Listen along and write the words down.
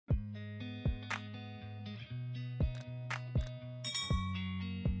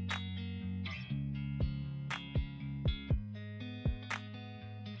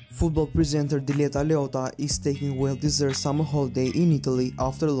Football presenter Diletta Leotta is taking a well-deserved summer holiday in Italy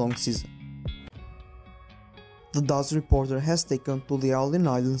after a long season. The Dutch reporter has taken to the Ionian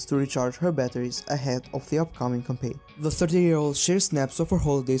Islands to recharge her batteries ahead of the upcoming campaign. The 30-year-old shares snaps of her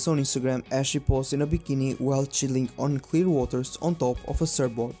holidays on Instagram as she posed in a bikini while chilling on clear waters on top of a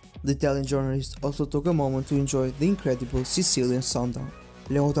surfboard. The Italian journalist also took a moment to enjoy the incredible Sicilian sundown.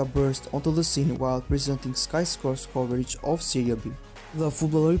 Leotta burst onto the scene while presenting Sky Sports coverage of Serie B. The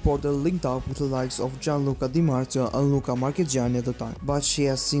football reporter linked up with the likes of Gianluca Di Marzio and Luca Marchegiani at the time, but she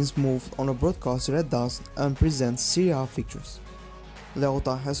has since moved on a broadcaster at DAZN and presents Serie A fixtures.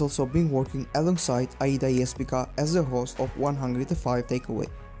 Leotta has also been working alongside Aida Jespica as the host of 105 Takeaway.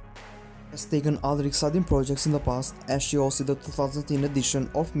 Has taken other exciting projects in the past, as she hosted the 2010 edition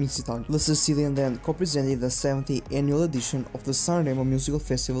of Miss Italia. The Sicilian then co-presented the 70th annual edition of the Sanremo Musical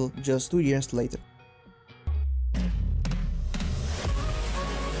Festival just 2 years later.